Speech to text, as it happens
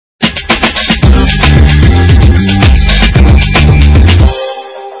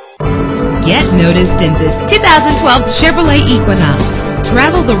noticed in this 2012 Chevrolet Equinox.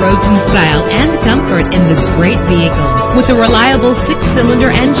 Travel the roads in style and comfort in this great vehicle with a reliable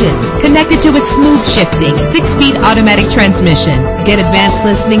 6-cylinder engine connected to a smooth shifting 6-speed automatic transmission. Get advanced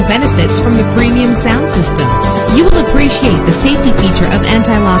listening benefits from the premium sound system. You will appreciate the safety feature of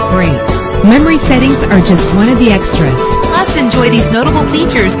anti-lock brakes. Memory settings are just one of the extras. Plus, enjoy these notable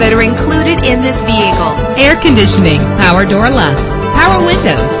features that are included in this vehicle: air conditioning, power door locks, power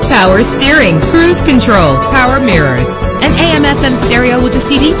windows, power steering, cruise control, power mirrors, an AM/FM stereo with a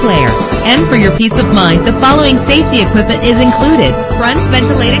CD player. And for your peace of mind, the following safety equipment is included: front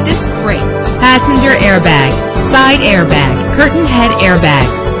ventilated disc brakes, passenger airbag, side airbag, curtain head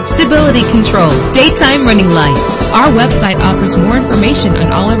airbags, stability control, daytime running lights. Our website offers more information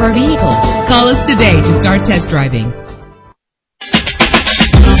on all of our vehicles. Call us today to start test driving.